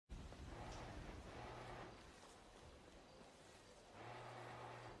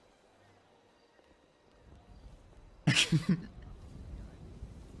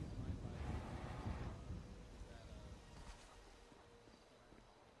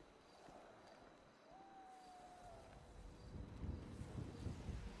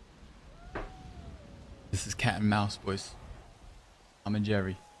This is cat and mouse, boys. I'm and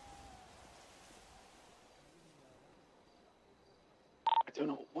Jerry. I don't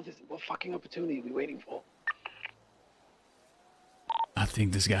know. What fucking opportunity are we waiting for? I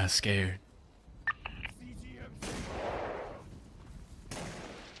think this guy's scared.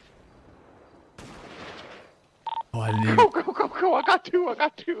 Oh, I didn't even... Go. I got two.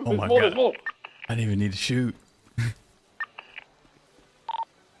 Oh my There's God. more. I didn't even need to shoot.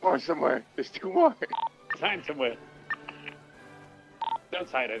 More somewhere. There's two more. Sign somewhere.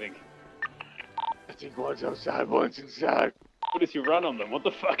 Outside, I think. I think one's outside, one's inside. What if you run on them? What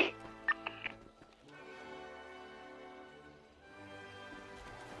the fuck?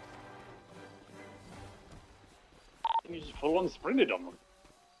 You just full on sprinted on them.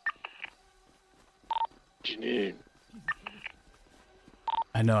 Janine.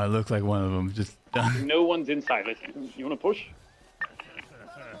 I know I look like one of them. Just done. No one's inside. You want to push?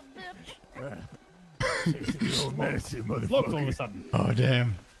 Locked all of a sudden. Oh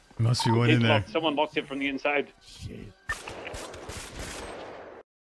damn! There must be one in there. Someone locked it from the inside. Shit.